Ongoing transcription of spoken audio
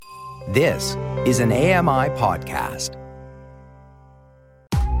This is an AMI podcast.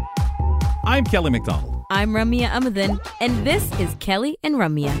 I'm Kelly McDonald. I'm Ramya Amadin, and this is Kelly and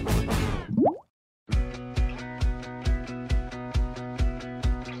Ramya.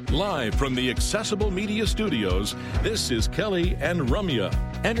 Live from the Accessible Media Studios, this is Kelly and Ramya.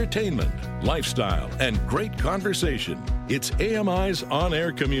 Entertainment, lifestyle, and great conversation. It's AMI's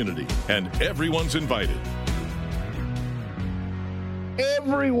on-air community, and everyone's invited.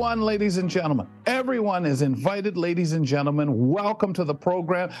 Everyone, ladies and gentlemen, everyone is invited, ladies and gentlemen. Welcome to the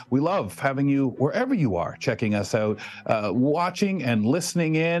program. We love having you wherever you are, checking us out, watching and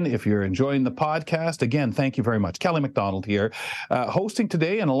listening in. If you're enjoying the podcast, again, thank you very much. Kelly McDonald here, hosting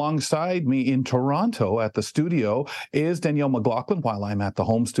today, and alongside me in Toronto at the studio is Danielle McLaughlin, while I'm at the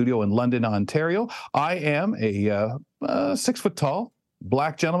home studio in London, Ontario. I am a 6 foot tall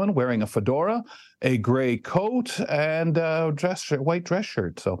black gentleman wearing a fedora, a gray coat, and a white dress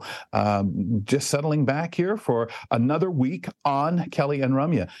shirt. So just settling back here for another week on Kelly and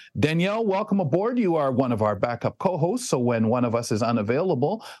Ramya. Danielle, welcome aboard. You are one of our backup co-hosts, so when one of us is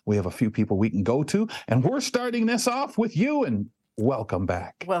unavailable, we have a few people we can go to, and we're starting this off with you, and welcome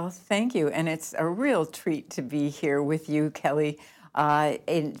back. Well, thank you, and it's a real treat to be here with you, Kelly.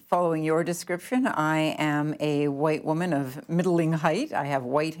 In following your description, I am a white woman of middling height. I have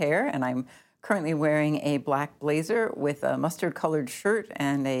white hair, and I'm currently wearing a black blazer with a mustard-colored shirt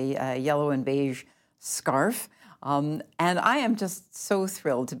and a yellow and beige scarf. And I am just so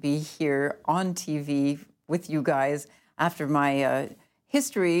thrilled to be here on TV with you guys after my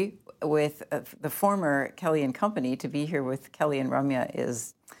history with the former Kelly and Company. To be here with Kelly and Ramya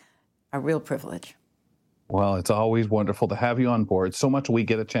is a real privilege. Well, it's always wonderful to have you on board. So much we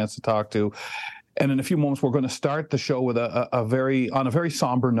get a chance to talk to. And in a few moments, we're going to start the show with a very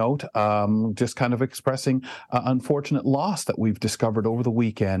somber note, just kind of expressing an unfortunate loss that we've discovered over the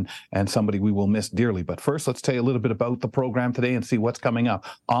weekend, and somebody we will miss dearly. But first, let's tell you a little bit about the program today and see what's coming up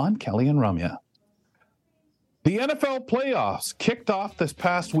on Kelly and Ramya. The NFL playoffs kicked off this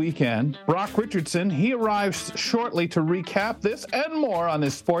past weekend. Brock Richardson, he arrives shortly to recap this and more on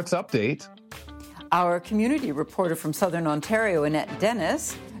his sports update. Our community reporter from Southern Ontario, Annette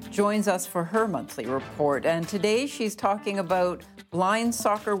Dennis, joins us for her monthly report. And today she's talking about Blind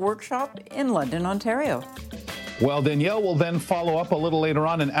Soccer Workshop in London, Ontario. Well, Danielle will then follow up a little later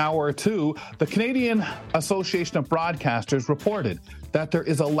on in hour two. The Canadian Association of Broadcasters reported that there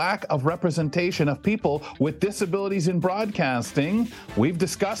is a lack of representation of people with disabilities in broadcasting. We've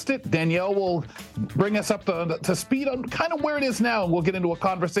discussed it. Danielle will bring us up to speed on kind of where it is now, and we'll get into a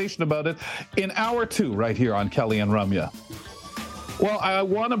conversation about it in hour two right here on Kelly and Ramya. Well, I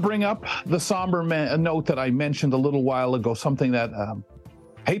want to bring up the somber note that I mentioned a little while ago, something that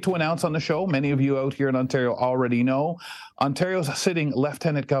I hate to announce on the show. Many of you out here in Ontario already know. Ontario's sitting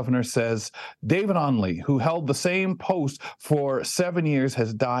Lieutenant Governor says David Onley, who held the same post for 7 years,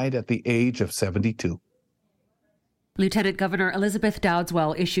 has died at the age of 72. Lieutenant Governor Elizabeth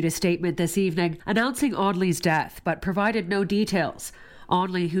Dowdeswell issued a statement this evening announcing Onley's death, but provided no details.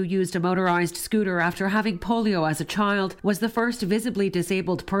 Onley, who used a motorized scooter after having polio as a child, was the first visibly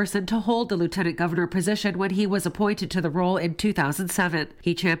disabled person to hold the Lieutenant Governor position when he was appointed to the role in 2007.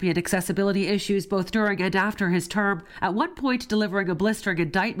 He championed accessibility issues both during and after his term, at one point delivering a blistering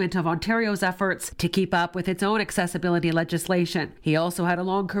indictment of Ontario's efforts to keep up with its own accessibility legislation. He also had a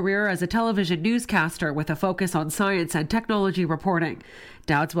long career as a television newscaster with a focus on science and technology reporting.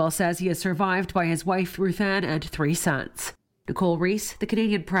 Dowdeswell says he is survived by his wife Ruth Ann and 3 sons. Nicole Reese, The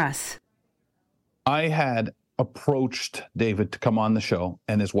Canadian Press. I had approached David to come on the show,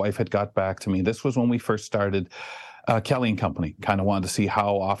 and his wife had got back to me. This was when we first started Kelly and Company. Kind of wanted to see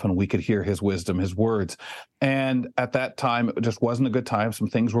how often we could hear his wisdom, his words. And at that time, it just wasn't a good time. Some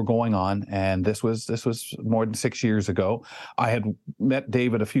things were going on, and this was more than 6 years ago. I had met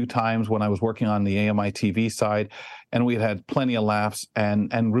David a few times when I was working on the AMI TV side, and we had plenty of laughs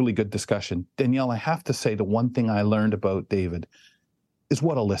and really good discussion. Danielle, I have to say the one thing I learned about David is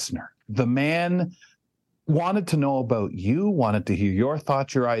what a listener. The man wanted to know about you, wanted to hear your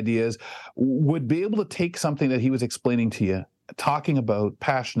thoughts, your ideas, would be able to take something that he was explaining to you, talking about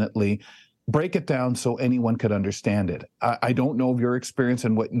passionately, break it down so anyone could understand it. I don't know of your experience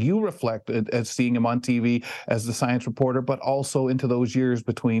and what you reflect as seeing him on TV as the science reporter, but also into those years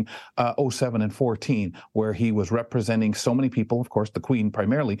between 07 and 14, where he was representing so many people, of course, the Queen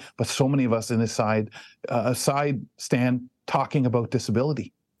primarily, but so many of us in his side stand talking about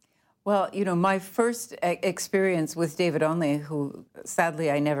disability. Well, you know, my first experience with David Onley, who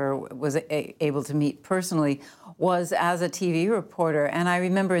sadly I never was able to meet personally, was as a TV reporter. And I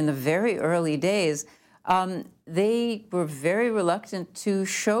remember in the very early days, they were very reluctant to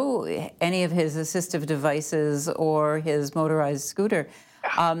show any of his assistive devices or his motorized scooter.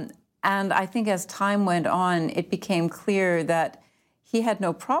 And I think as time went on, it became clear that he had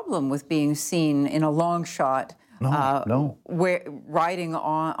no problem with being seen in a long shot riding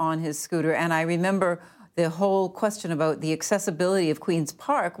on his scooter. And I remember the whole question about the accessibility of Queen's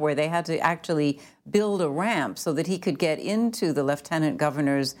Park, where they had to actually build a ramp so that he could get into the Lieutenant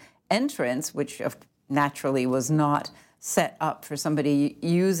Governor's entrance, which naturally was not set up for somebody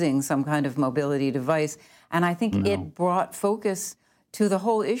using some kind of mobility device. And I think it brought focus to the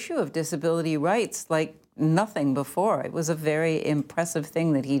whole issue of disability rights like nothing before. It was a very impressive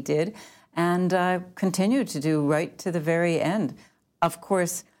thing that he did and continued to do right to the very end. Of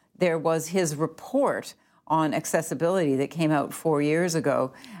course, there was his report on accessibility that came out 4 years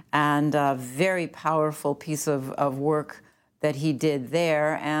ago, and a very powerful piece of work that he did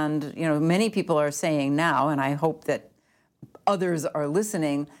there. And, you know, many people are saying now, and I hope that others are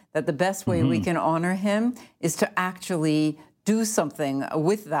listening, that the best way we can honor him is to actually do something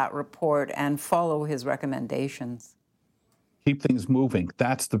with that report and follow his recommendations. Keep things moving.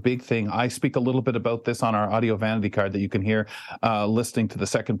 That's the big thing. I speak a little bit about this on our audio vanity card that you can hear listening to the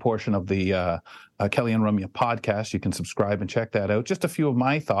second portion of the Kelly and Ramya podcast. You can subscribe and check that out. Just a few of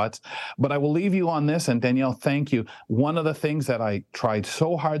my thoughts, but I will leave you on this. And Danielle, thank you. One of the things that I tried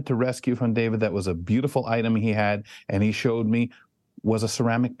so hard to rescue from David that was a beautiful item he had, and he showed me, was a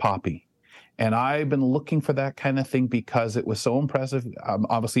ceramic poppy. And I've been looking for that kind of thing because it was so impressive,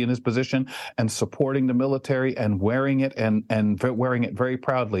 obviously in his position and supporting the military and wearing it and wearing it very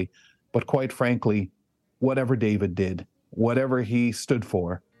proudly. But quite frankly, whatever David did, whatever he stood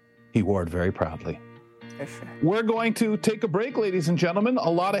for, he wore it very proudly. For sure. We're going to take a break, ladies and gentlemen. A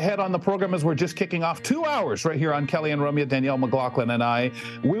lot ahead on the program as we're just kicking off 2 hours right here on Kelly and Ramya. Danielle McLaughlin and I.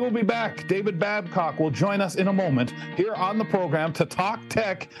 We will be back. David Babcock will join us in a moment here on the program to talk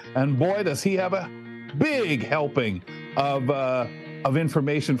tech. And boy, does he have a big helping of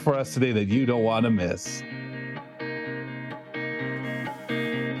information for us today that you don't want to miss.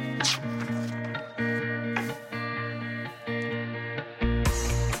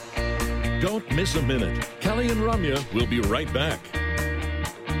 Don't miss a minute. Kelly and Ramya will be right back.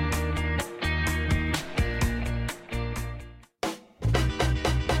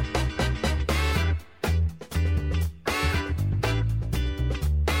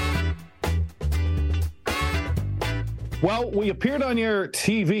 Well, we appeared on your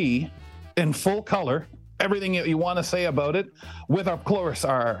TV in full color. Everything you want to say about it, with, of course,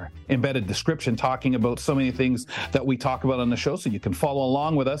 our embedded description talking about so many things that we talk about on the show, so you can follow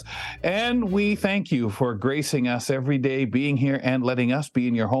along with us. And we thank you for gracing us every day, being here and letting us be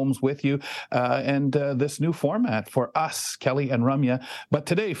in your homes with you, and this new format for us, Kelly and Ramya. But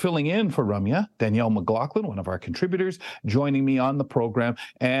today, filling in for Ramya, Danielle McLaughlin, one of our contributors, joining me on the program.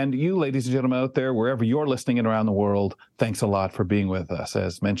 And you, ladies and gentlemen out there, wherever you're listening in around the world, thanks a lot for being with us.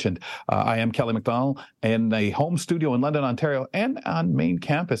 As mentioned, I am Kelly McDonald, in a home studio in London, Ontario, and on main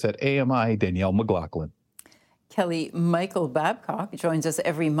campus at AMI, Danielle McLaughlin. Kelly Michael Babcock joins us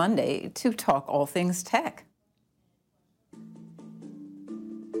every Monday to talk all things tech.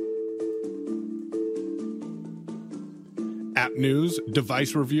 App news,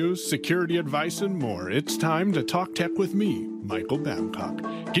 device reviews, security advice, and more. It's time to talk tech with me, Michael Babcock.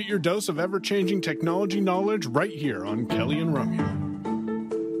 Get your dose of ever-changing technology knowledge right here on Kelly and Ramya.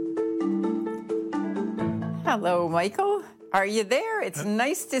 Hello, Michael. Are you there? It's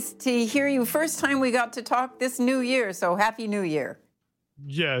nice to hear you. First time we got to talk this new year, so Happy New Year.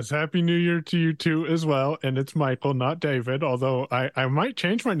 Yes, Happy New Year to you too as well. And it's Michael, not David, although I might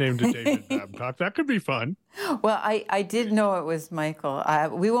change my name to David Babcock. That could be fun. Well, I did know it was Michael.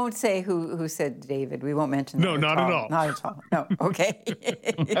 We won't say who said David. We won't mention that. No, not at all. Not at all. No, okay.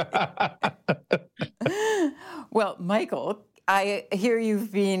 Well, Michael, I hear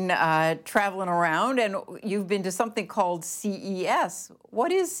you've been traveling around and you've been to something called CES.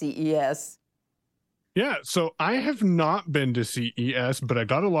 What is CES? Yeah, so I have not been to CES, but I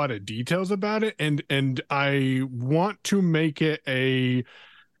got a lot of details about it, and I want to make it a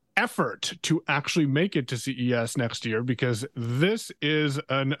effort to actually make it to CES next year, because this is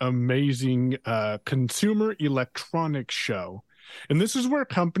an amazing consumer electronics show. And this is where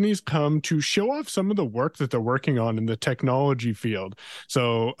companies come to show off some of the work that they're working on in the technology field.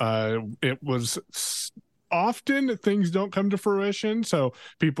 So it was often things don't come to fruition. So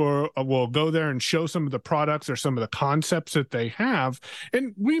people will go there and show some of the products or some of the concepts that they have.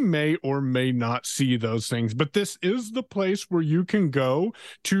 And we may or may not see those things. But this is the place where you can go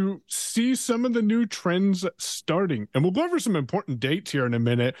to see some of the new trends starting. And we'll go over some important dates here in a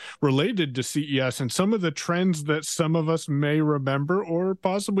minute related to CES and some of the trends that some of us may remember or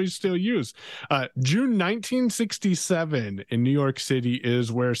possibly still use. June 1967 in New York City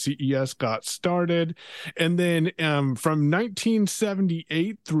is where CES got started. And then from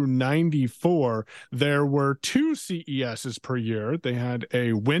 1978 through 94, there were 2 CESs per year. They had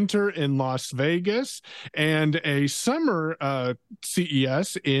a winter in Las Vegas and a summer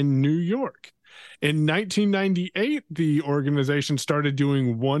CES in New York. In 1998, the organization started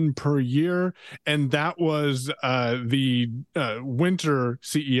doing 1 per year, and that was the winter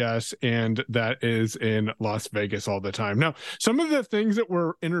CES, and that is in Las Vegas all the time. Now, some of the things that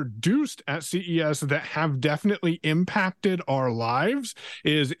were introduced at CES that have definitely impacted our lives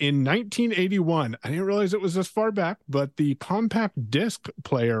is in 1981. I didn't realize it was this far back, but the compact disc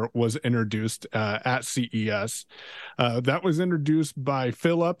player was introduced at CES. That was introduced by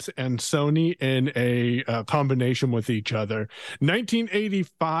Philips and Sony in a combination with each other.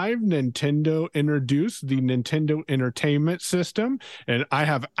 1985, Nintendo introduced the Nintendo Entertainment System, and I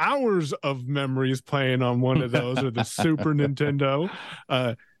have hours of memories playing on one of those, or the Super Nintendo.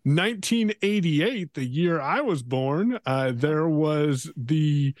 1988, the year I was born, there was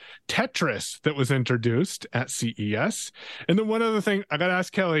the Tetris that was introduced at CES. And then one other thing, I got to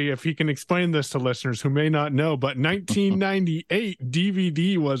ask Kelly if he can explain this to listeners who may not know, but 1998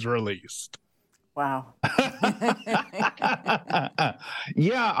 DVD was released. Wow.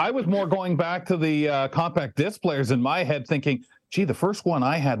 Yeah, I was more going back to the compact disc players in my head thinking, gee, the first one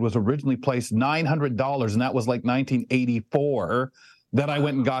I had was originally priced $900, and that was like 1984. Then I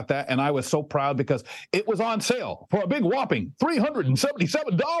went and got that, and I was so proud because it was on sale for a big whopping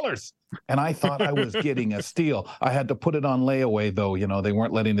 $377. And I thought I was getting a steal. I had to put it on layaway, though. You know, they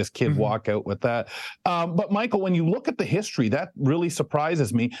weren't letting this kid walk out with that. But Michael, when you look at the history, that really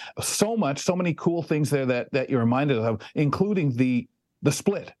surprises me so much. So many cool things there that you're reminded of, including the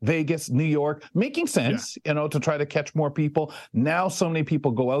split, Vegas, New York, making sense, you know, to try to catch more people. Now so many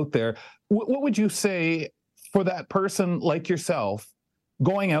people go out there. What would you say for that person like yourself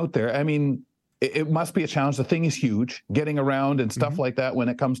going out there? I mean, it must be a challenge. The thing is huge, getting around and stuff like that when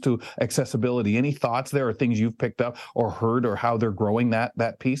it comes to accessibility. Any thoughts there or things you've picked up or heard or how they're growing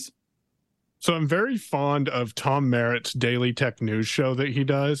that piece? So I'm very fond of Tom Merritt's Daily Tech News show that he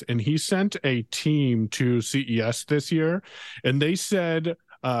does, and he sent a team to CES this year, and they said,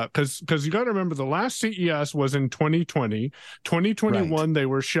 because you got to remember the last CES was in 2020, 2021 right. They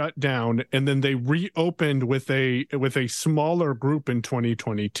were shut down, and then they reopened with a smaller group in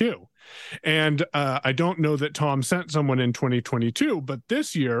 2022. And I don't know that Tom sent someone in 2022, but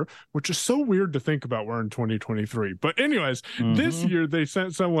this year, which is so weird to think about, we're in 2023. But anyways, this year they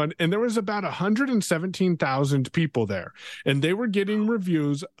sent someone, and there was about 117,000 people there, and they were getting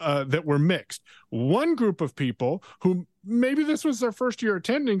reviews that were mixed. One group of people who maybe this was their first year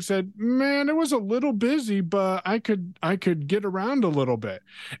attending said, man, it was a little busy, but I could get around a little bit.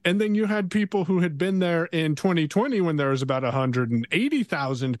 And then you had people who had been there in 2020 when there was about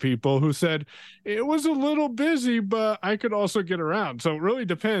 180,000 people who said it was a little busy, but I could also get around. So it really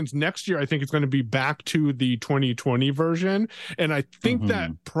depends. Next year, I think it's going to be back to the 2020 version. And I think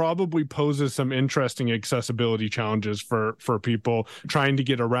that probably poses some interesting accessibility challenges for people trying to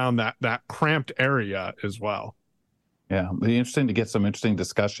get around that cramped area as well. Yeah, it'd be interesting to get some interesting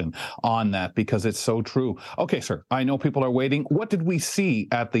discussion on that because it's so true. Okay, sir, I know people are waiting. What did we see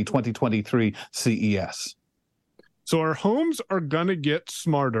at the 2023 CES? So our homes are going to get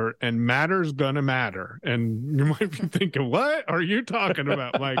smarter and matter's going to matter. And you might be thinking, what are you talking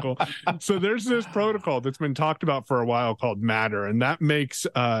about, Michael? So there's this protocol that's been talked about for a while called Matter, and that makes,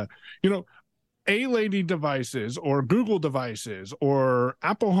 A-Lady devices or Google devices or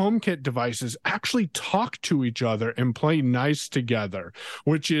Apple HomeKit devices actually talk to each other and play nice together,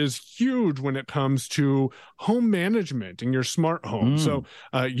 which is huge when it comes to home management in your smart home. So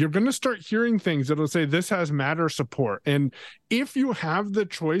you're going to start hearing things that'll say this has Matter support. And if you have the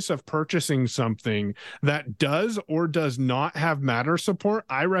choice of purchasing something that does or does not have Matter support,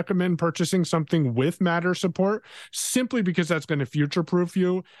 I recommend purchasing something with Matter support simply because that's going to future-proof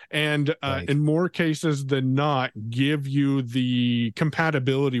you and in more cases than not give you the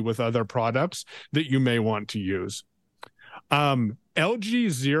compatibility with other products that you may want to use. LG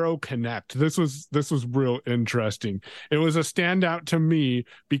Zero Connect. This was real interesting. It was a standout to me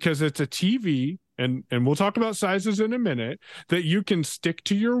because it's a TV and we'll talk about sizes in a minute, that you can stick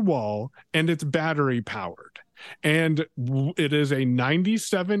to your wall, and it's battery powered. And it is a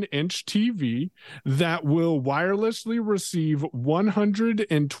 97-inch TV that will wirelessly receive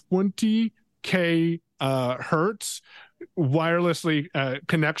 120K hertz wirelessly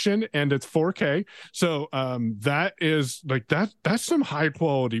connection, and it's 4K. So that is like that's some high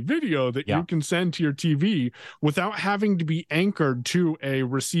quality video that you can send to your TV without having to be anchored to a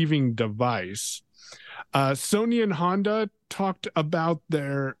receiving device. Sony and Honda talked about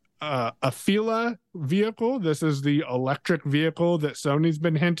their Afeela vehicle. This is the electric vehicle that Sony's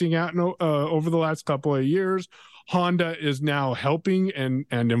been hinting at over the last couple of years. Honda is now helping and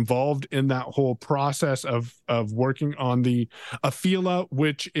involved in that whole process of working on the Afeela,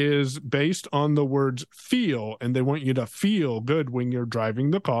 which is based on the words feel, and they want you to feel good when you're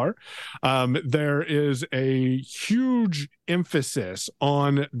driving the car. There is a huge emphasis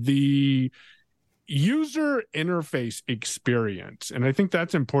on the user interface experience, and I think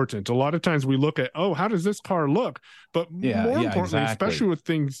that's important. A lot of times we look at, how does this car look, but more importantly, especially with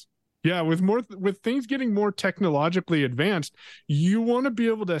things with things getting more technologically advanced, you want to be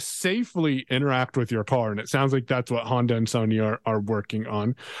able to safely interact with your car, and it sounds like that's what Honda and Sony are working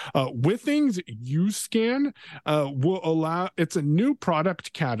on. With things UScan will allow, it's a new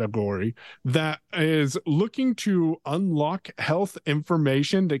product category that is looking to unlock health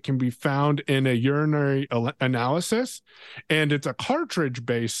information that can be found in a urinary analysis, and it's a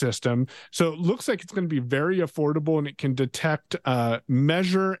cartridge-based system, so it looks like it's going to be very affordable, and it can detect,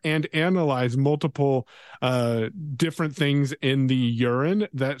 measure, and analyze multiple different things in the urine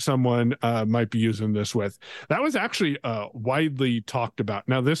that someone might be using this with. That was actually widely talked about.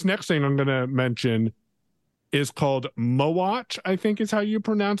 Now, this next thing I'm going to mention is called MoWatch, I think is how you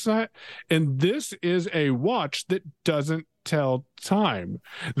pronounce that. And this is a watch that doesn't tell time.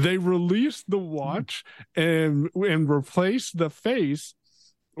 They released the watch and replaced the face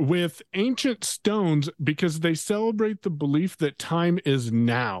with ancient stones because they celebrate the belief that time is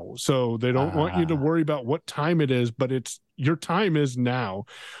now. So they don't want you to worry about what time it is, but your time is now.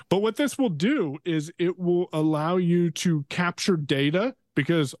 But what this will do is it will allow you to capture data,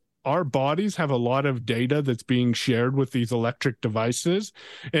 because our bodies have a lot of data that's being shared with these electric devices.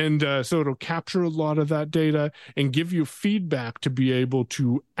 And so it'll capture a lot of that data and give you feedback to be able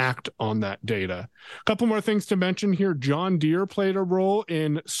to act on that data. A couple more things to mention here. John Deere played a role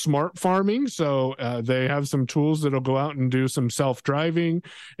in smart farming. So they have some tools that'll go out and do some self-driving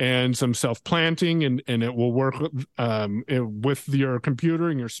and some self-planting, and it will work with your computer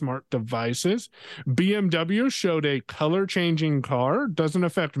and your smart devices. BMW showed a color-changing car. Doesn't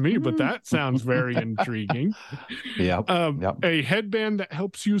affect me, but that sounds very intriguing. A headband that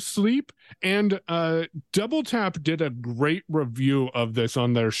helps you sleep, and Double Tap did a great review of this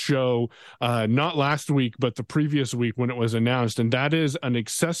on their show, not last week, but the previous week when it was announced, and that is an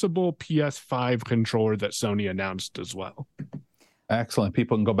accessible PS5 controller that Sony announced as well. Excellent.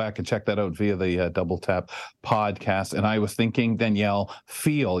 People can go back and check that out via the Double Tap podcast. And I was thinking, Danielle,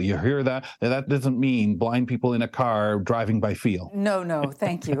 feel. You hear that? That doesn't mean blind people in a car driving by feel. No,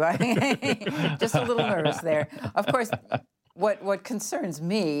 thank you. Just a little nervous there. Of course, what concerns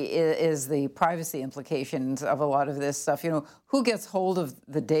me is the privacy implications of a lot of this stuff. Who gets hold of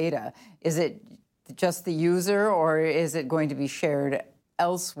the data? Is it just the user, or is it going to be shared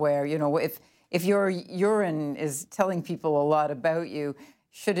elsewhere? If your urine is telling people a lot about you,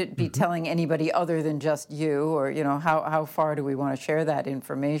 should it be telling anybody other than just you? Or, how far do we want to share that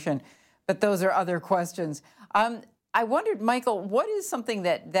information? But those are other questions. I wondered, Michael, what is something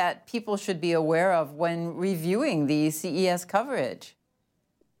that people should be aware of when reviewing the CES coverage?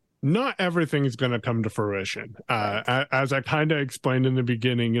 Not everything is going to come to fruition. As I kind of explained in the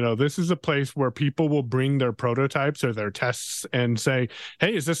beginning, this is a place where people will bring their prototypes or their tests and say,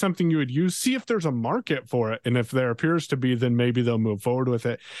 hey, is this something you would use? See if there's a market for it. And if there appears to be, then maybe they'll move forward with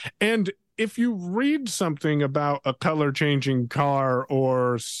it. And if you read something about a color-changing car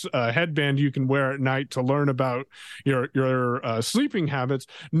or a headband you can wear at night to learn about your sleeping habits,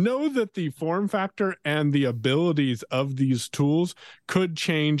 know that the form factor and the abilities of these tools could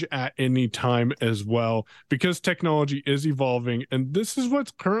change at any time as well, because technology is evolving, and this is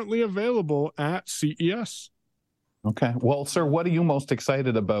what's currently available at CES. Okay. Well, sir, what are you most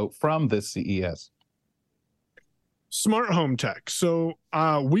excited about from this CES? Smart home tech. So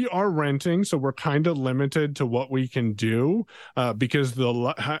we are renting, so we're kind of limited to what we can do because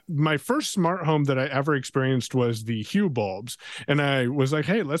my first smart home that I ever experienced was the Hue bulbs. And I was like,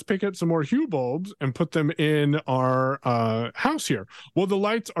 hey, let's pick up some more Hue bulbs and put them in our house here. Well, the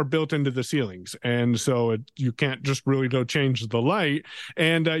lights are built into the ceilings. And so you can't just really go change the light.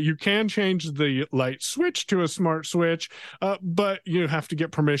 And you can change the light switch to a smart switch, but you have to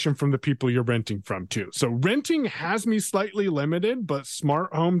get permission from the people you're renting from too. So renting has me slightly limited, but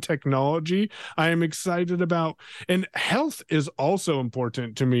smart home technology I am excited about. And health is also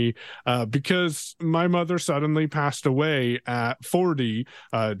important to me because my mother suddenly passed away at 40,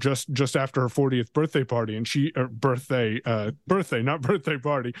 just after her 40th birthday party. And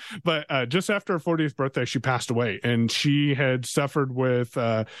just after her 40th birthday, she passed away. And she had suffered with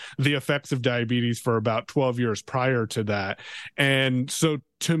the effects of diabetes for about 12 years prior to that. And so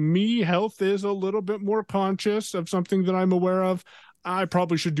to me, health is a little bit more conscious of something that I'm aware of. I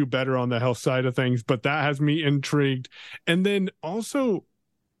probably should do better on the health side of things, but that has me intrigued. And then also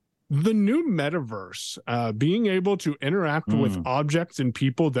the new metaverse, being able to interact with objects and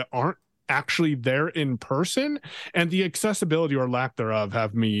people that aren't actually there in person, and the accessibility or lack thereof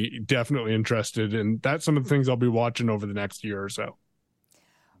have me definitely interested. And that's some of the things I'll be watching over the next year or so.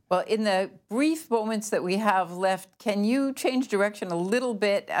 Well, in the brief moments that we have left, can you change direction a little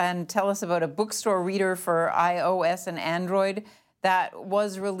bit and tell us about a bookstore reader for iOS and Android that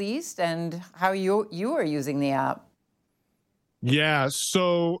was released and how you are using the app? Yeah,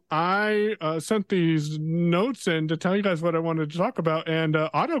 so I sent these notes in to tell you guys what I wanted to talk about, and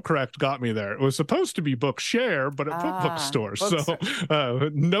autocorrect got me there. It was supposed to be Bookshare, but it put bookstore. So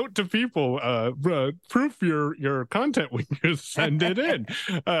note to people, proof your content when you send it in.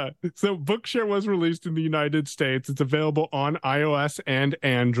 So Bookshare was released in the United States. It's available on iOS and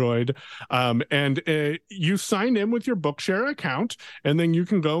Android. And you sign in with your Bookshare account, and then you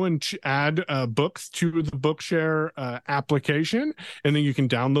can go and add books to the Bookshare application. And then you can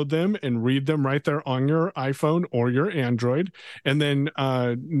download them and read them right there on your iPhone or your Android. And then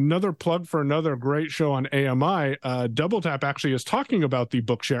another plug for another great show on AMI, Double Tap actually is talking about the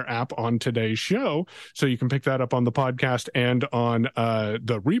Bookshare app on today's show. So you can pick that up on the podcast and on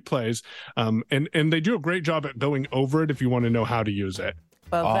the replays. And they do a great job at going over it if you want to know how to use it.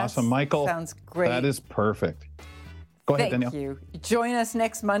 Well, awesome, Michael. Sounds great. That is perfect. Go ahead, Danielle. Thank you. Join us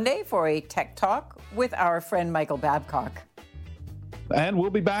next Monday for a Tech Talk with our friend Michael Babcock. And we'll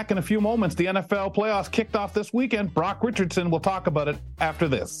be back in a few moments. The NFL playoffs kicked off this weekend. Brock Richardson will talk about it after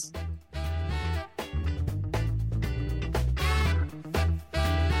this.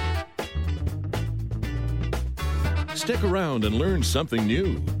 Stick around and learn something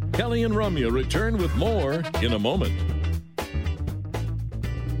new. Kelly and Ramya return with more in a moment.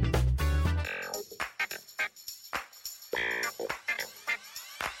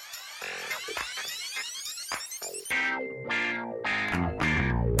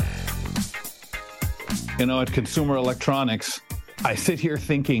 You know, at Consumer Electronics, I sit here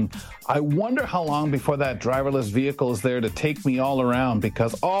thinking, I wonder how long before that driverless vehicle is there to take me all around,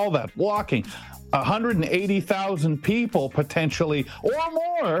 because all that walking, 180,000 people potentially or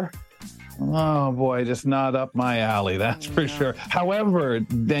more. Oh boy, just not up my alley, that's for sure. However,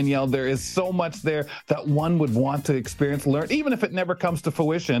 Danielle, there is so much there that one would want to experience, learn, even if it never comes to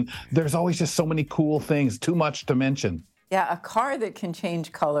fruition. There's always just so many cool things, too much to mention. Yeah, a car that can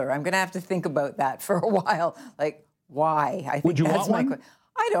change color. I'm going to have to think about that for a while. Like, why? I think would you that's want one?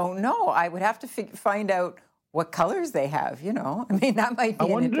 I don't know. I would have to find out what colors they have, you know. I mean, that might be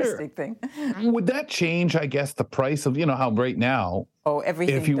an interesting thing. Would that change, I guess, the price of, you know, how right now,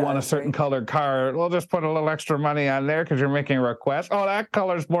 everything if you want a certain colored car, we'll just put a little extra money on there because you're making a request. Oh, that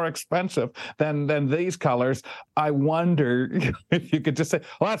color's more expensive than these colors. I wonder if you could just say,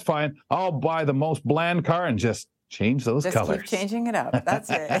 well, that's fine. I'll buy the most bland car and just change those colors. Keep changing it up. That's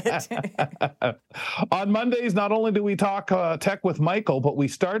it. On Mondays, not only do we talk tech with Michael, but we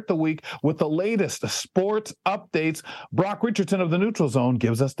start the week with the latest sports updates. Brock Richardson of the Neutral Zone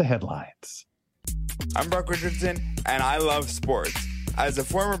gives us the headlines. I'm Brock Richardson, and I love sports. As a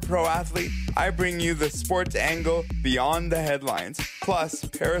former pro athlete, I bring you the sports angle beyond the headlines, plus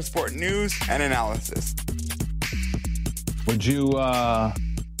parasport news and analysis. Would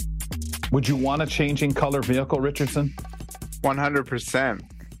you want a changing color vehicle, Richardson? 100%.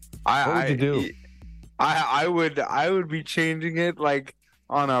 What would you do? I would be changing it like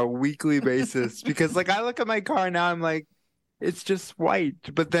on a weekly basis because like I look at my car now, I'm like, it's just white.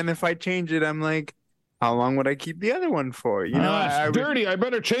 But then if I change it, I'm like, how long would I keep the other one for? You know, it's dirty. I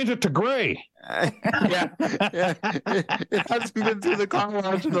better change it to gray. Yeah. It hasn't been through the car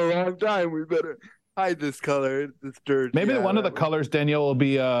wash in a long time. We better hide this color, this dirt. Maybe Yeah, one of the that colors, Danielle, will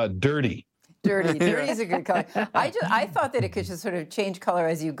be dirty. Dirty. Dirty is a good color. I thought that it could just sort of change color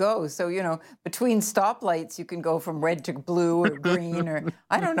as you go. So, between stoplights, you can go from red to blue or green, or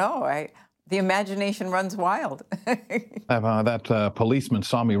I don't know. The imagination runs wild. That policeman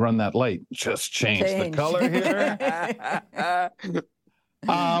saw me run that light. Just change the color here.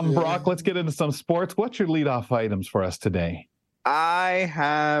 Brock, let's get into some sports. What's your leadoff items for us today? I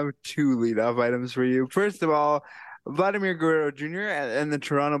have two leadoff items for you. First of all, Vladimir Guerrero Jr. and the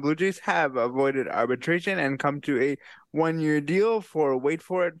Toronto Blue Jays have avoided arbitration and come to a one-year deal for, wait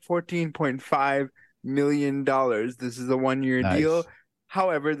for it, $14.5 million. This is a one-year deal.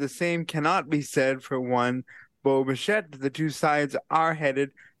 However, the same cannot be said for one Bo Bichette. The two sides are headed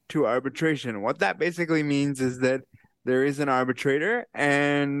to arbitration. What that basically means is that there is an arbitrator,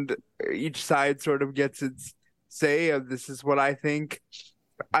 and each side sort of gets its say of this is what I think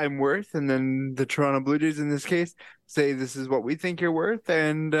I'm worth, and then the Toronto Blue Jays in this case say this is what we think you're worth,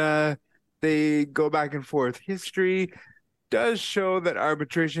 and they go back and forth. History does show that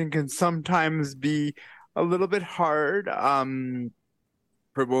arbitration can sometimes be a little bit hard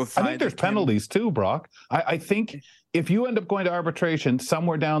for both sides. I think there's penalties too, Brock. I think if you end up going to arbitration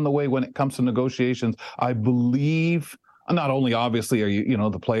somewhere down the way when it comes to negotiations, I believe not only obviously are you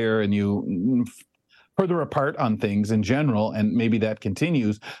the player and you further apart on things in general, and maybe that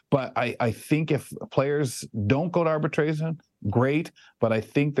continues. But I think if players don't go to arbitration, great. But I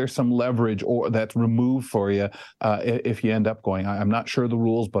think there's some leverage that's removed for you if you end up going. I'm not sure the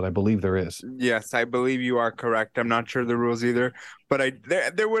rules, but I believe there is. Yes, I believe you are correct. I'm not sure the rules either, but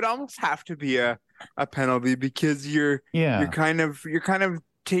there would almost have to be a penalty because you're kind of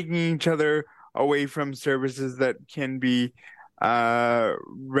taking each other away from services that can be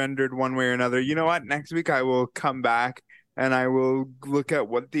rendered one way or another. You know what? Next week I will come back and I will look at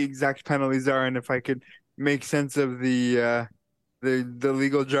what the exact penalties are, and if I could make sense of the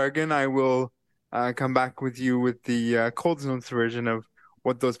legal jargon, I will come back with you with the Cold Notes version of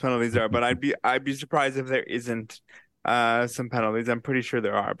what those penalties are. But I'd be surprised if there isn't some penalties. I'm pretty sure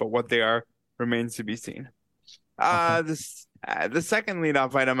there are, but what they are remains to be seen. The second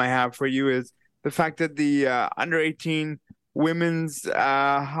leadoff item I have for you is the fact that the under 18 women's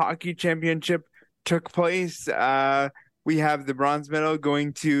hockey championship took place. We have the bronze medal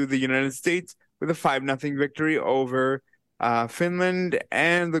going to the United States with a 5-0 victory over Finland,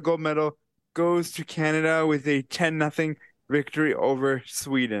 and the gold medal goes to Canada with a 10-0 victory over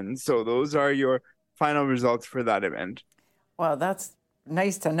Sweden. So those are your final results for that event. Well, that's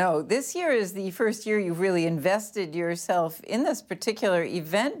nice to know. This year is the first year you've really invested yourself in this particular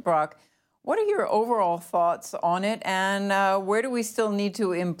event, Brock. What are your overall thoughts on it, and where do we still need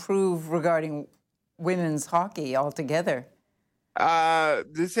to improve regarding women's hockey altogether?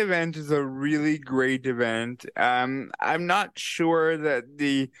 This event is a really great event. I'm not sure that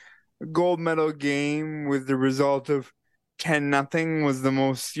the gold medal game with the result of 10-0 was the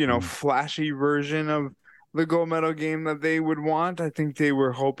most, flashy version of the gold medal game that they would want. I think they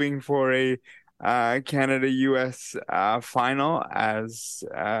were hoping for a Canada-US final, as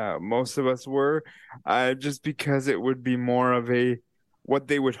most of us were, just because it would be more of what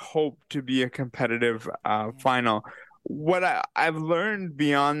they would hope to be a competitive final. What I've learned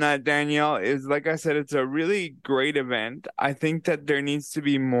beyond that, Danielle, is, like I said, it's a really great event. I think that there needs to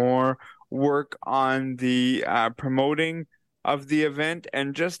be more work on the promoting of the event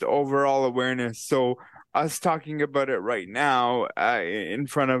and just overall awareness. So us talking about it right now in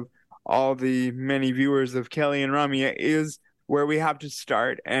front of all the many viewers of Kelly and Ramya is where we have to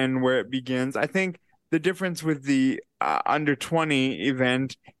start and where it begins. I think the difference with the under 20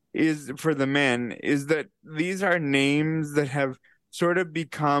 event is for the men is that these are names that have sort of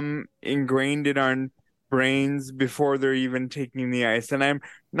become ingrained in our brains before they're even taking the ice. And I'm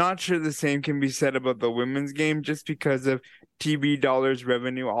not sure the same can be said about the women's game just because of TV dollars,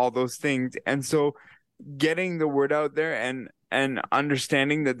 revenue, all those things. And so getting the word out there and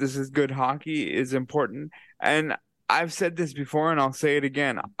understanding that this is good hockey is important. And I've said this before and I'll say it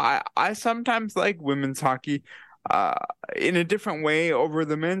again. I sometimes like women's hockey in a different way over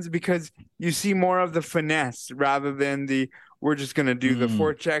the men's because you see more of the finesse rather than we're just going to do the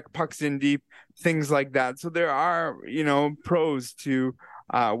forecheck, pucks in deep, things like that. So there are, pros to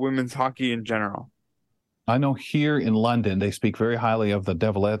women's hockey in general. I know here in London, they speak very highly of the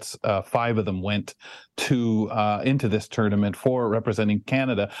Devilettes. 5 of them went into this tournament for representing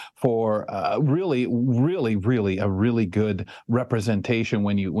Canada for really, really, really a really good representation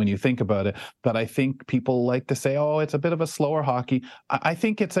when you think about it. But I think people like to say, oh, it's a bit of a slower hockey. I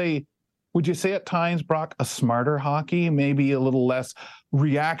think it's would you say at times, Brock, a smarter hockey, maybe a little less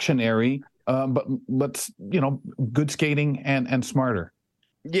reactionary but good skating and smarter.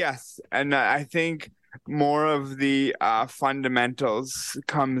 Yes, and I think more of the fundamentals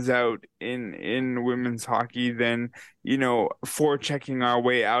comes out in women's hockey than forechecking our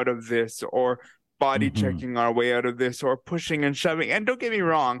way out of this, or body checking our way out of this, or pushing and shoving. And don't get me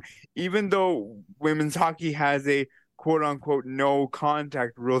wrong, even though women's hockey has a quote unquote no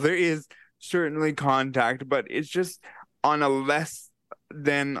contact rule, there is certainly contact, but it's just on a less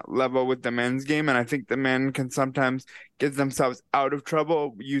than level with the men's game. And I think the men can sometimes get themselves out of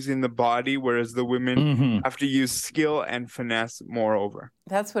trouble using the body, whereas the women have to use skill and finesse moreover.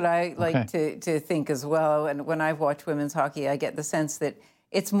 That's what I like to think as well. And when I've watched women's hockey, I get the sense that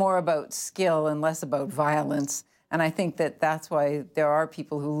it's more about skill and less about violence. And I think that that's why there are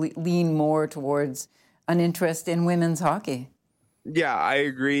people who lean more towards an interest in women's hockey. Yeah, I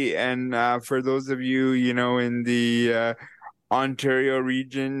agree. And for those of you, in the Ontario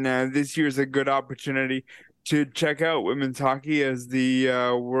region, this year's a good opportunity to check out women's hockey, as the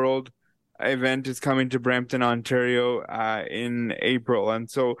World event is coming to Brampton, Ontario in April. And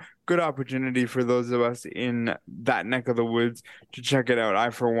so good opportunity for those of us in that neck of the woods to check it out. I,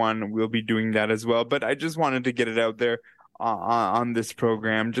 for one, will be doing that as well. But I just wanted to get it out there on this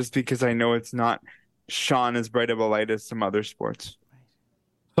program, just because I know it's not shone as bright of a light as some other sports.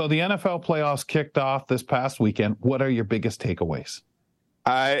 So the NFL playoffs kicked off this past weekend. What are your biggest takeaways?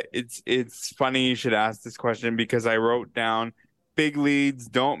 It's funny you should ask this question, because I wrote down big leads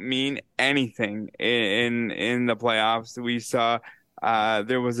don't mean anything in the playoffs. We saw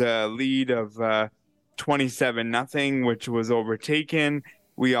there was a lead of 27-0, which was overtaken.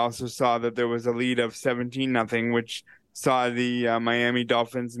 We also saw that there was a lead of 17-0, which saw the Miami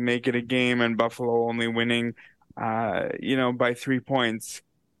Dolphins make it a game, and Buffalo only winning by 3 points.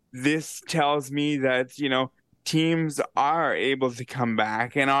 This tells me that, teams are able to come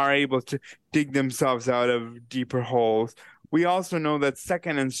back and are able to dig themselves out of deeper holes. We also know that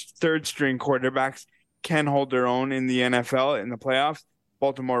second and third string quarterbacks can hold their own in the NFL in the playoffs.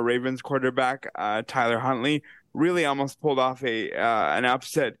 Baltimore Ravens quarterback Tyler Huntley really almost pulled off an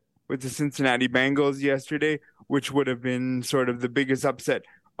upset with the Cincinnati Bengals yesterday, which would have been sort of the biggest upset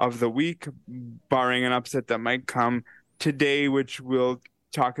of the week, barring an upset that might come today, which we'll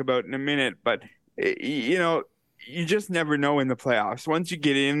talk about in a minute. But you just never know in the playoffs. Once you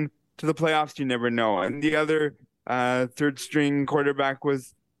get into the playoffs, you never know. And the other third string quarterback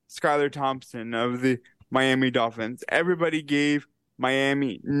was Skylar Thompson of the Miami Dolphins. Everybody gave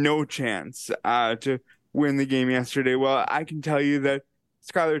Miami no chance to win the game yesterday. Well, I can tell you that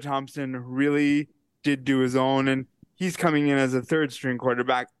Skylar Thompson really did do his own, and he's coming in as a third string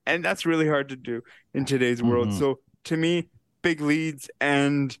quarterback, and that's really hard to do in today's world. So to me, big leads,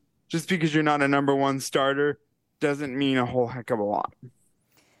 and just because you're not a number one starter doesn't mean a whole heck of a lot.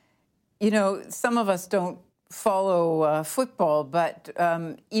 Some of us don't follow football, but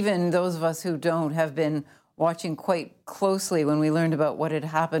even those of us who don't have been watching quite closely when we learned about what had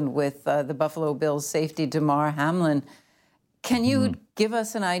happened with the Buffalo Bills safety Damar Hamlin. Can you give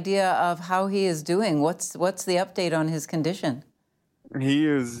us an idea of how he is doing? What's the update on his condition? He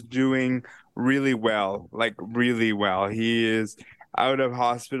is doing really well, like really well. He is out of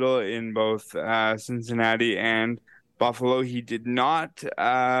hospital in both Cincinnati and Buffalo. He did not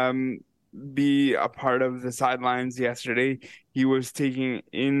be a part of the sidelines yesterday. He was taking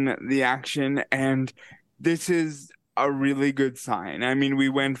in the action, and this is a really good sign. I mean, we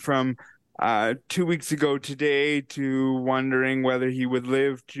went from 2 weeks ago today to wondering whether he would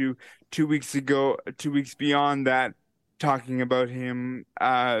live, to 2 weeks ago, 2 weeks beyond that, talking about him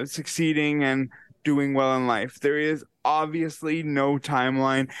succeeding and doing well in life. There is obviously no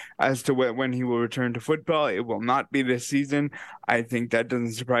timeline as to when he will return to football. It will not be this season. I think that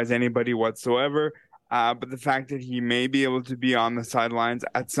doesn't surprise anybody whatsoever. But the fact that he may be able to be on the sidelines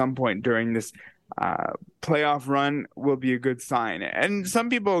at some point during this playoff run will be a good sign. And some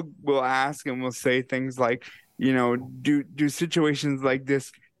people will ask and will say things like, do situations like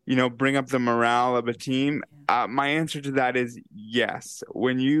this, bring up the morale of a team? My answer to that is yes.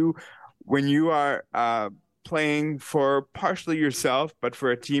 When you are playing for partially yourself, but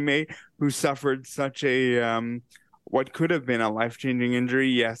for a teammate who suffered such a what could have been a life-changing injury,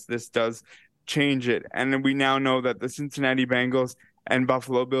 yes, this does change it. And we now know that the Cincinnati Bengals and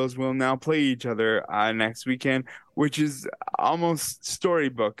Buffalo Bills will now play each other next weekend, which is almost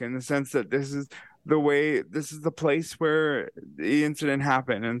storybook in the sense that this is the place where the incident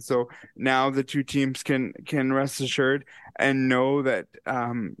happened. And so now the two teams can rest assured and know that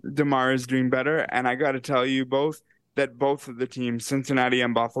Damar is doing better. And I got to tell you both that both of the teams, Cincinnati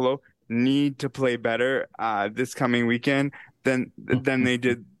and Buffalo, need to play better this coming weekend than they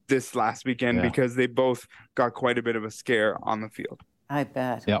did this last weekend because they both got quite a bit of a scare on the field. I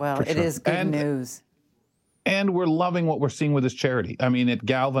bet. Yeah, well, it sure. is good news. And we're loving what we're seeing with this charity. I mean, it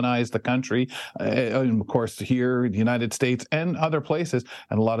galvanized the country, and of course, here in the United States and other places,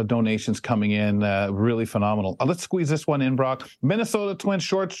 and a lot of donations coming in. Really phenomenal. Let's squeeze this one in, Brock. Minnesota Twins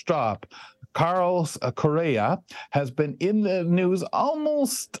shortstop Carlos Correa has been in the news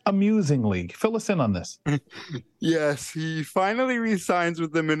almost amusingly. Fill us in on this. Yes, he finally re-signs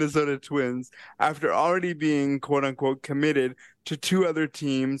with the Minnesota Twins after already being, quote unquote, committed to two other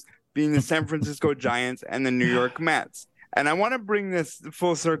teams, being the San Francisco Giants and the New York Mets. And I want to bring this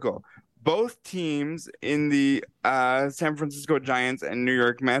full circle. Both teams in the San Francisco Giants and New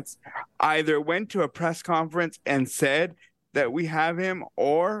York Mets either went to a press conference and said that we have him,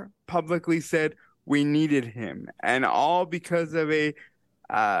 or publicly said we needed him. And all because of a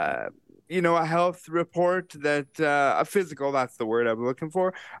health report that a physical, that's the word I'm looking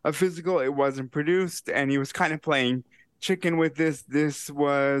for, a physical, it wasn't produced, and he was kind of playing chicken with this. This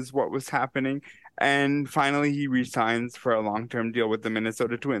was what was happening. And finally, he resigns for a long-term deal with the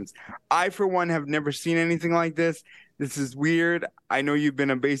Minnesota Twins. I, for one, have never seen anything like this. This is weird. I know you've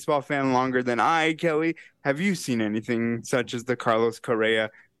been a baseball fan longer than I, Kelly. Have you seen anything such as the Carlos Correa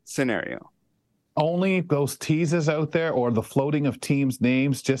scenario? Only those teases out there, or the floating of teams'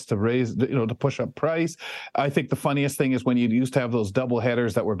 names just to raise, to push up price. I think the funniest thing is when you used to have those double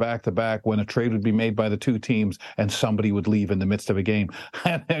headers that were back to back, when a trade would be made by the two teams and somebody would leave in the midst of a game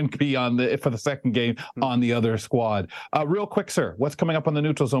and then be for the second game on the other squad. Real quick, sir, what's coming up on the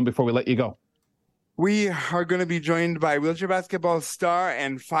Neutral Zone before we let you go? We are going to be joined by wheelchair basketball star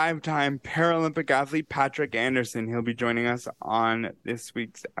and five-time Paralympic athlete Patrick Anderson. He'll be joining us on this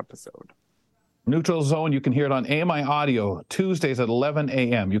week's episode. Neutral Zone, you can hear it on AMI Audio Tuesdays at 11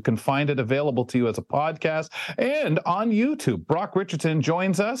 a.m. You can find it available to you as a podcast and on YouTube. Brock Richardson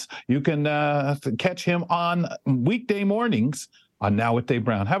joins us. You can catch him on weekday mornings on Now with Dave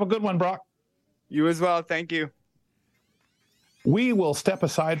Brown. Have a good one, Brock. You as well. Thank you. We will step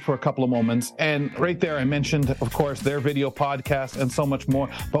aside for a couple of moments. And right there, I mentioned, of course, their video podcast and so much more.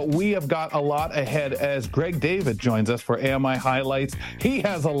 But we have got a lot ahead as Greg David joins us for AMI Highlights. He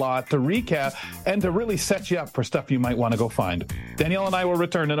has a lot to recap and to really set you up for stuff you might want to go find. Danielle and I will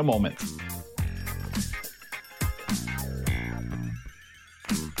return in a moment.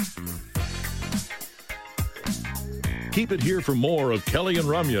 Keep it here for more of Kelly and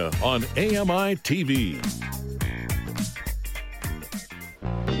Ramya on AMI TV.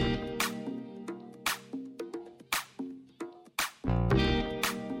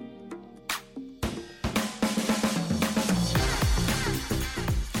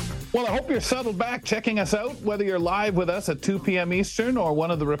 Well, I hope you're settled back checking us out, whether you're live with us at 2 p.m. Eastern or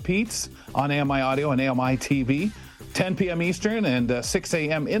one of the repeats on AMI Audio and AMI TV, 10 p.m. Eastern and 6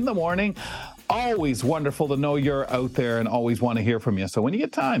 a.m. in the morning. Always wonderful to know you're out there and always want to hear from you. So when you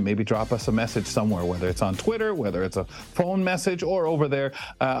get time, maybe drop us a message somewhere, whether it's on Twitter, whether it's a phone message, or over there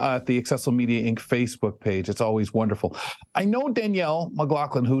at the Accessible Media Inc. Facebook page. It's always wonderful. I know Danielle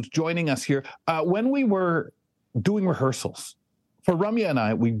McLaughlin, who's joining us here, when we were doing rehearsals, for Ramya and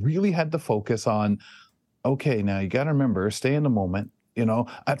I, we really had to focus on, okay, now you got to remember, stay in the moment.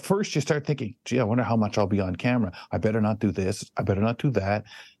 At first you start thinking, gee, I wonder how much I'll be on camera. I better not do this. I better not do that.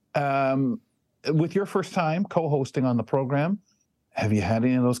 With your first time co-hosting on the program, have you had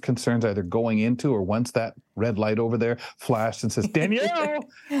any of those concerns either going into or once that red light over there flashed and says, Danielle,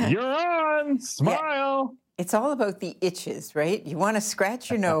 you're on, smile. It's all about the itches, right? You want to scratch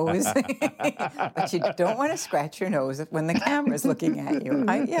your nose, but you don't want to scratch your nose when the camera's looking at you.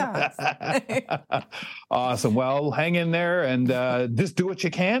 Awesome. Well, hang in there and just do what you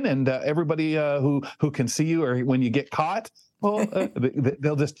can. And everybody who can see you or when you get caught, well,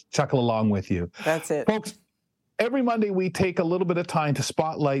 they'll just chuckle along with you. That's it. Folks, every Monday we take a little bit of time to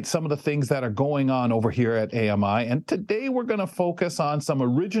spotlight some of the things that are going on over here at AMI. And today we're going to focus on some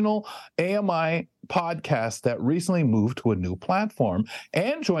original AMI podcasts that recently moved to a new platform.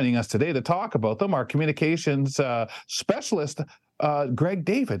 And joining us today to talk about them, our communications specialist, Greg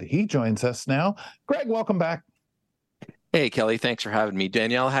David. He joins us now. Greg, welcome back. Hey, Kelly. Thanks for having me.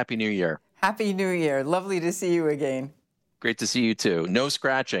 Danielle, Happy New Year. Happy New Year. Lovely to see you again. Great to see you too. No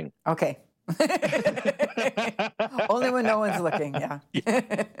scratching. Okay. Only when no one's looking, yeah.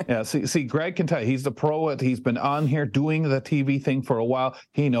 Yeah, see, Greg can tell you, he's the pro. He's been on here doing the TV thing for a while.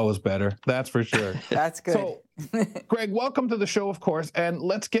 He knows better, that's for sure. That's good. So, Greg, welcome to the show, of course, and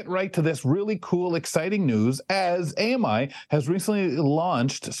let's get right to this really cool, exciting news as AMI has recently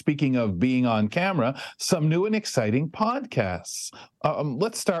launched, speaking of being on camera, some new and exciting podcasts.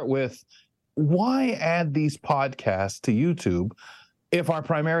 Let's start with, why add these podcasts to YouTube? if our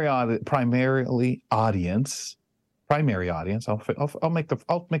primary audience, I'll make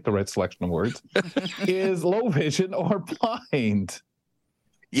the right selection of words, is low vision or blind?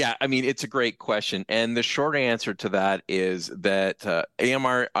 Yeah, I mean, it's a great question. And the short answer to that is that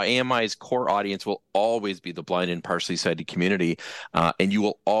AMI's core audience will always be the blind and partially sighted community. And you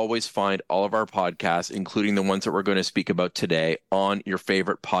will always find all of our podcasts, including the ones that we're going to speak about today, on your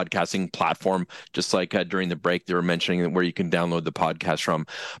favorite podcasting platform, just like during the break they were mentioning where you can download the podcast from.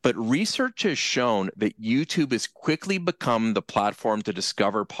 But research has shown that YouTube has quickly become the platform to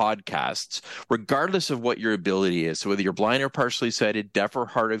discover podcasts, regardless of what your ability is. So whether you're blind or partially sighted, deaf or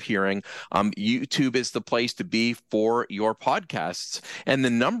hard of hearing, YouTube is the place to be for your podcasts. And the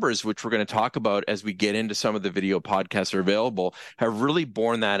numbers, which we're going to talk about as we get into some of the video podcasts are available, have really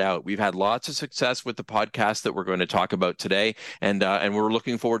borne that out. We've had lots of success with the podcast that we're going to talk about today, and we're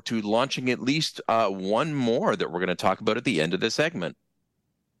looking forward to launching at least one more that we're going to talk about at the end of this segment.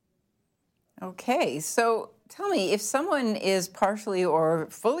 Okay, so tell me, if someone is partially or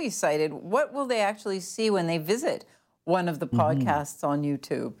fully sighted, what will they actually see when they visit one of the podcasts on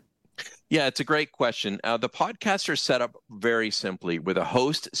YouTube? Yeah, it's a great question. The podcasts are set up very simply with a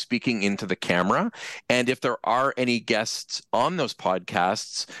host speaking into the camera, and if there are any guests on those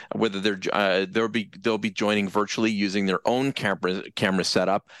podcasts, whether they'll be joining virtually using their own camera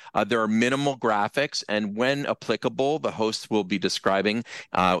setup. There are minimal graphics, and when applicable, the host will be describing,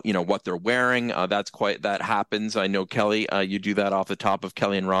 what they're wearing. That happens. I know, Kelly, you do that off the top of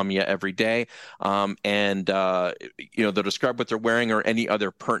Kelly and Ramya every day, and they'll describe what they're wearing or any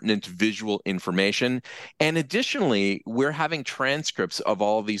other pertinent visual information. And additionally, we're having transcripts of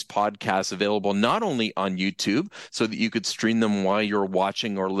all of these podcasts available not only on YouTube so that you could stream them while you're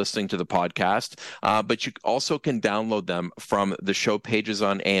watching or listening to the podcast, but you also can download them from the show pages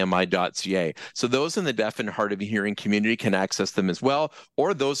on AMI.ca. So those in the deaf and hard of hearing community can access them as well,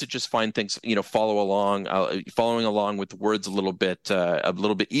 or those that just find things, following along with the words a little bit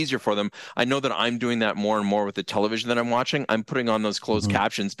easier for them. I know that I'm doing that more and more with the television that I'm watching. I'm putting on those closed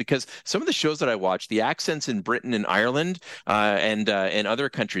captions because some of the shows that I watch, the accents in Britain and Ireland and in other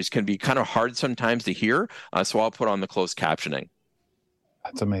countries can be kind of hard sometimes to hear. So I'll put on the closed captioning.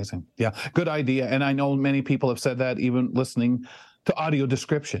 That's amazing. Yeah, good idea. And I know many people have said that even listening to audio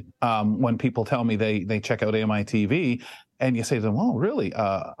description. When people tell me they check out AMI TV, and you say to them, "Oh, really?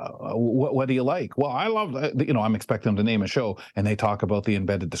 What do you like?" Well, I love, I'm expecting them to name a show, and they talk about the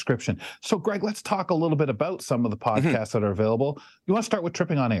embedded description. So, Greg, let's talk a little bit about some of the podcasts that are available. You want to start with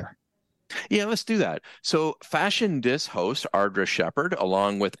Tripping on Air? Yeah, let's do that. So Fashion Dis host Ardra Shepard,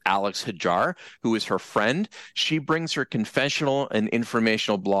 along with Alex Hajar, who is her friend, she brings her confessional and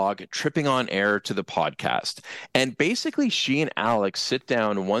informational blog, Tripping on Air, to the podcast. And basically, she and Alex sit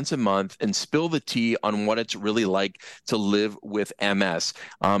down once a month and spill the tea on what it's really like to live with MS.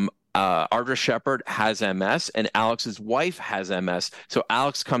 Ardra Shepard has MS, and Alex's wife has MS. So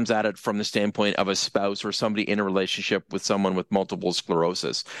Alex comes at it from the standpoint of a spouse or somebody in a relationship with someone with multiple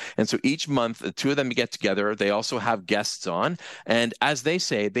sclerosis. And so each month, the two of them get together. They also have guests on. And as they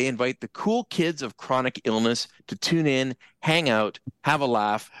say, they invite the cool kids of chronic illness to tune in, hang out, have a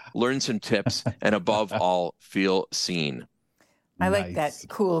laugh, learn some tips, and above all, feel seen. I like that,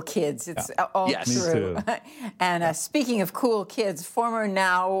 cool kids. It's all true. And speaking of cool kids, former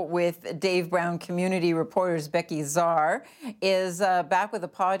Now with Dave Brown community reporters Becky Czar is back with a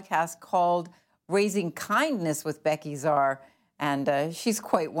podcast called Raising Kindness with Becky Czar. And she's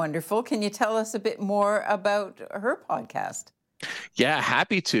quite wonderful. Can you tell us a bit more about her podcast? Yeah,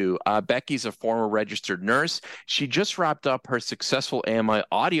 happy to. Becky's a former registered nurse. She just wrapped up her successful AMI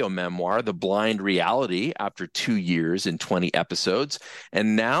audio memoir, The Blind Reality, after 2 years and 20 episodes.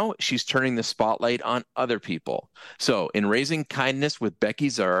 And now she's turning the spotlight on other people. So in Raising Kindness with Becky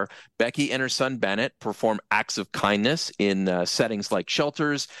Czar, Becky and her son Bennett perform acts of kindness in settings like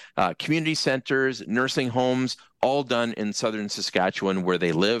shelters, community centers, nursing homes, all done in southern Saskatchewan where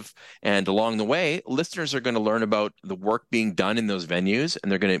they live. And along the way, listeners are going to learn about the work being done in those venues,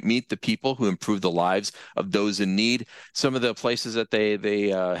 and they're going to meet the people who improve the lives of those in need. Some of the places that they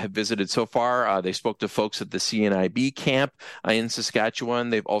have visited so far, they spoke to folks at the CNIB camp in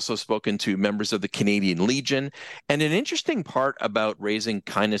Saskatchewan. They've also spoken to members of the Canadian Legion. And an interesting part about Raising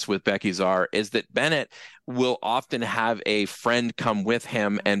Kindness with Becky Czar is that Bennett will often have a friend come with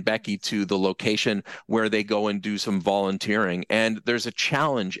him and Becky to the location where they go and do some volunteering. And there's a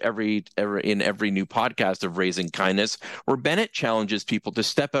challenge in every new podcast of Raising Kindness, where Bennett challenges people to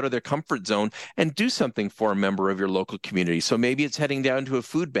step out of their comfort zone and do something for a member of your local community. So maybe it's heading down to a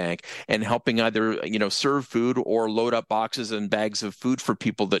food bank and helping either, serve food or load up boxes and bags of food for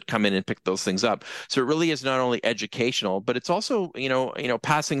people that come in and pick those things up. So it really is not only educational, but it's also,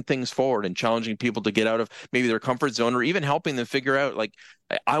 passing things forward and challenging people to get out of maybe their comfort zone, or even helping them figure out, like,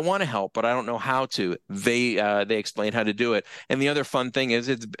 I want to help, but I don't know how to. They explain how to do it. And the other fun thing is,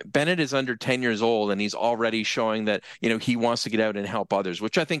 Bennett is under 10 years old, and he's already showing that, he wants to get out and help others,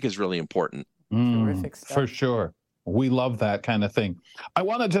 which I think is really important. Terrific stuff. For sure. We love that kind of thing. I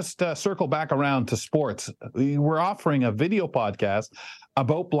want to just circle back around to sports. We're offering a video podcast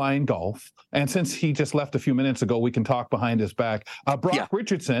about blind golf. And since he just left a few minutes ago, we can talk behind his back. Brock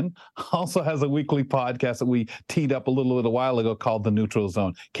Richardson also has a weekly podcast that we teed up a little while ago called The Neutral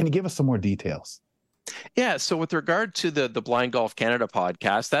Zone. Can you give us some more details? Yeah, so with regard to the Blind Golf Canada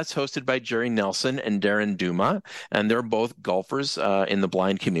podcast, that's hosted by Jerry Nelson and Darren Duma, and they're both golfers in the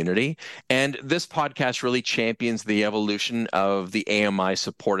blind community. And this podcast really champions the evolution of the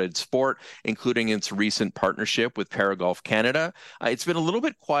AMI-supported sport, including its recent partnership with Paragolf Canada. It's been a little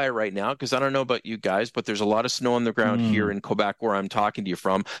bit quiet right now because I don't know about you guys, but there's a lot of snow on the ground here in Quebec where I'm talking to you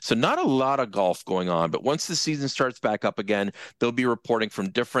from. So not a lot of golf going on. But once the season starts back up again, they'll be reporting from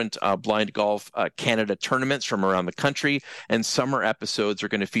different blind golf Canada tournaments from around the country, and summer episodes are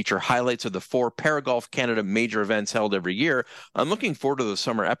going to feature highlights of the 4 Paragolf Canada major events held every year. I'm looking forward to those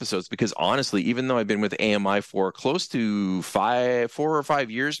summer episodes because honestly, even though I've been with AMI for close to 4 or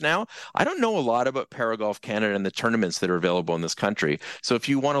 5 years now, I don't know a lot about Paragolf Canada and the tournaments that are available in this country. So if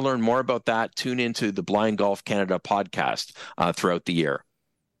you want to learn more about that, tune into the Blind Golf Canada podcast throughout the year.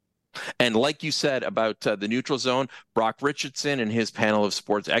 And like you said about the Neutral Zone, Brock Richardson and his panel of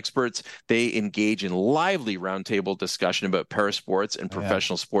sports experts, they engage in lively roundtable discussion about parasports and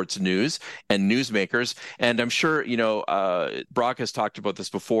professional sports news and newsmakers. And I'm sure, Brock has talked about this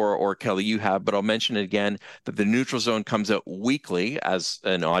before, or Kelly, you have, but I'll mention it again, that the Neutral Zone comes out weekly as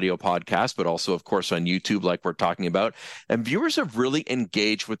an audio podcast, but also, of course, on YouTube, like we're talking about. And viewers have really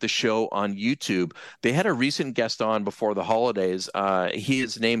engaged with the show on YouTube. They had a recent guest on before the holidays.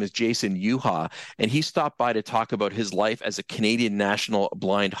 His name is Jason Yuha, and he stopped by to talk about his life as a Canadian national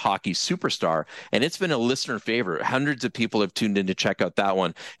blind hockey superstar. And it's been a listener favorite. Hundreds of people have tuned in to check out that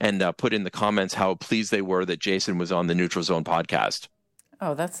one and put in the comments how pleased they were that Jason was on the Neutral Zone podcast.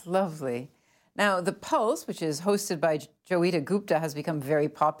 Oh, that's lovely. Now, The Pulse, which is hosted by Joeita Gupta, has become very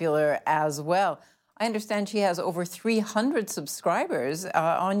popular as well. I understand she has over 300 subscribers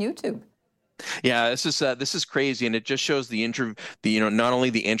on YouTube. Yeah, this is crazy, and it just shows not only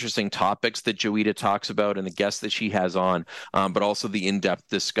the interesting topics that Joeita talks about and the guests that she has on, but also the in-depth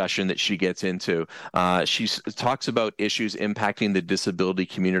discussion that she gets into. She talks about issues impacting the disability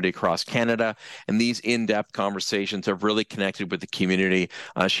community across Canada, and these in-depth conversations have really connected with the community.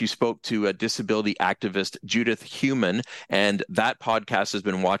 She spoke to a disability activist, Judith Heumann, and that podcast has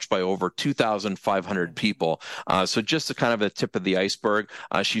been watched by over 2,500 people. So just a kind of a tip of the iceberg.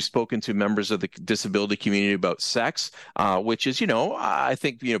 She's spoken to members of the disability community about sex, which is, I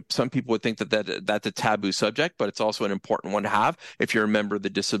think, some people would think that's a taboo subject, but it's also an important one to have if you're a member of the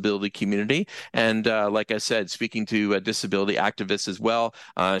disability community. And like I said, speaking to disability activists as well,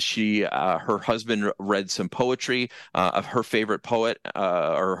 her husband read some poetry of her favorite poet,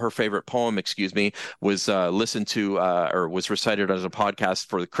 or her favorite poem, was listened to or was recited as a podcast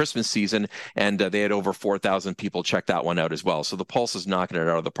for the Christmas season, and they had over 4,000 people check that one out as well. So the Pulse is knocking it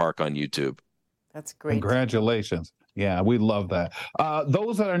out of the park on YouTube. That's great. Congratulations. Yeah, we love that.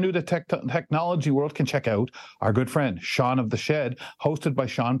 Those that are new to technology world can check out our good friend, Sean of the Shed, hosted by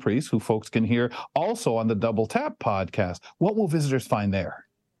Sean Priest, who folks can hear also on the Double Tap podcast. What will visitors find there?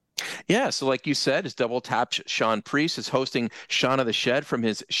 Yeah, so like you said, it's Double Tap. Sean Priest is hosting Sean of the Shed from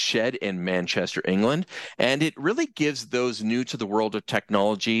his shed in Manchester, England. And it really gives those new to the world of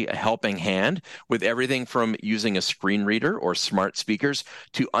technology a helping hand with everything from using a screen reader or smart speakers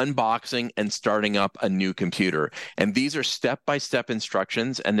to unboxing and starting up a new computer. And these are step-by-step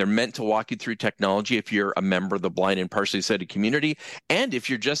instructions, and they're meant to walk you through technology if you're a member of the blind and partially sighted community, and if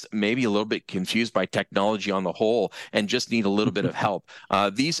you're just maybe a little bit confused by technology on the whole and just need a little bit of help.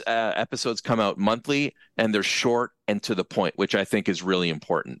 These episodes come out monthly, and they're short and to the point, which I think is really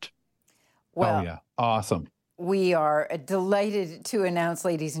important. Well, awesome. We are delighted to announce,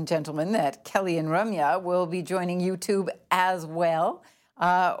 ladies and gentlemen, that Kelly and Ramya will be joining YouTube as well.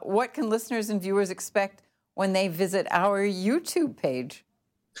 What can listeners and viewers expect when they visit our YouTube page?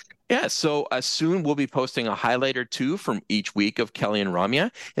 Yeah, so soon we'll be posting a highlight or two from each week of Kelly and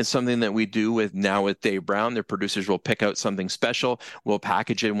Ramya. It's something that we do with Dave Brown. Their producers will pick out something special. We'll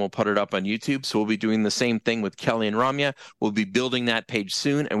package it and we'll put it up on YouTube. So we'll be doing the same thing with Kelly and Ramya. We'll be building that page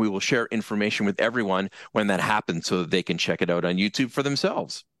soon, and we will share information with everyone when that happens so that they can check it out on YouTube for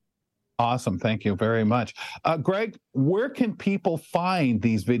themselves. Awesome. Thank you very much. Greg, where can people find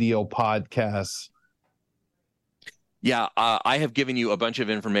these video podcasts? Yeah, I have given you a bunch of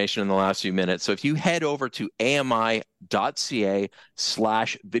information in the last few minutes. So if you head over to ami.ca/video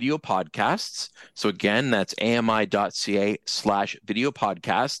podcasts, so again, that's ami.ca/video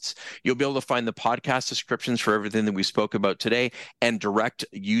podcasts, you'll be able to find the podcast descriptions for everything that we spoke about today and direct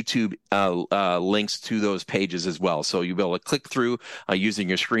YouTube links to those pages as well. So you'll be able to click through using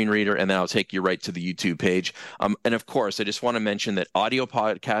your screen reader, and then I'll take you right to the YouTube page. And of course, I just want to mention that audio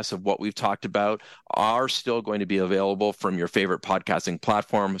podcasts of what we've talked about are still going to be available from your favorite podcasting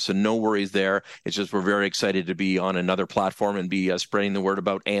platform. So no worries there. It's just we're very excited to be on another platform and be spreading the word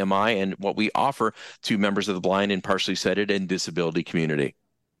about AMI and what we offer to members of the blind and partially sighted and disability community.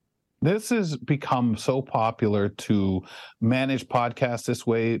 This has become so popular to manage podcasts this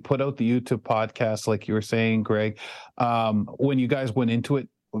way, put out the YouTube podcasts, like you were saying, Greg. When you guys went into it,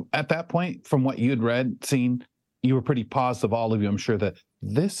 at that point, from what you'd read, seen, you were pretty positive, all of you, I'm sure, that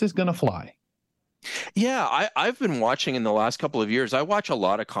this is going to fly. Yeah, I've been watching in the last couple of years. I watch a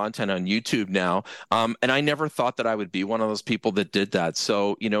lot of content on YouTube now, and I never thought that I would be one of those people that did that.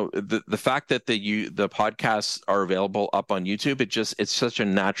 So, you know, the fact that the podcasts are available up on YouTube, it's such a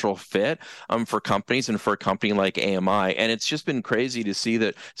natural fit for companies and for a company like AMI. And it's just been crazy to see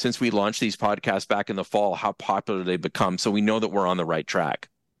that since we launched these podcasts back in the fall, how popular they've become. So we know that we're on the right track.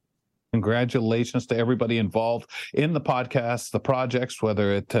 Congratulations to everybody involved in the podcast, the projects,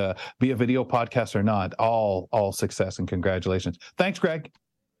 whether it be a video podcast or not, all success and congratulations. Thanks, Greg.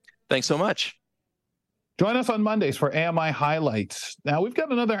 Thanks so much. Join us on Mondays for AMI Highlights. Now, we've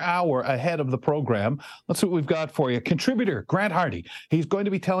got another hour ahead of the program. Let's see what we've got for you. Contributor Grant Hardy. He's going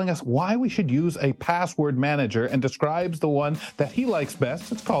to be telling us why we should use a password manager and describes the one that he likes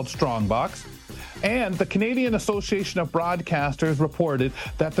best. It's called Strongbox. And the Canadian Association of Broadcasters reported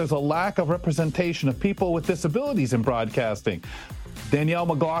that there's a lack of representation of people with disabilities in broadcasting. Danielle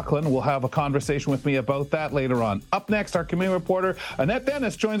McLaughlin will have a conversation with me about that later on. Up next, our community reporter Annette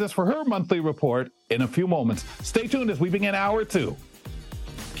Dennis joins us for her monthly report in a few moments. Stay tuned as we begin Hour 2.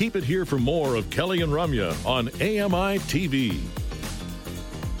 Keep it here for more of Kelly and Ramya on AMI TV.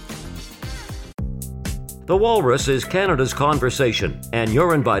 The Walrus is Canada's conversation, and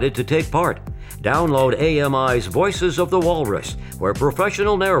you're invited to take part. Download AMI's Voices of the Walrus, where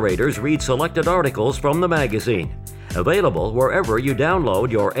professional narrators read selected articles from the magazine. Available wherever you download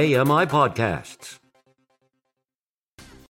your AMI podcasts.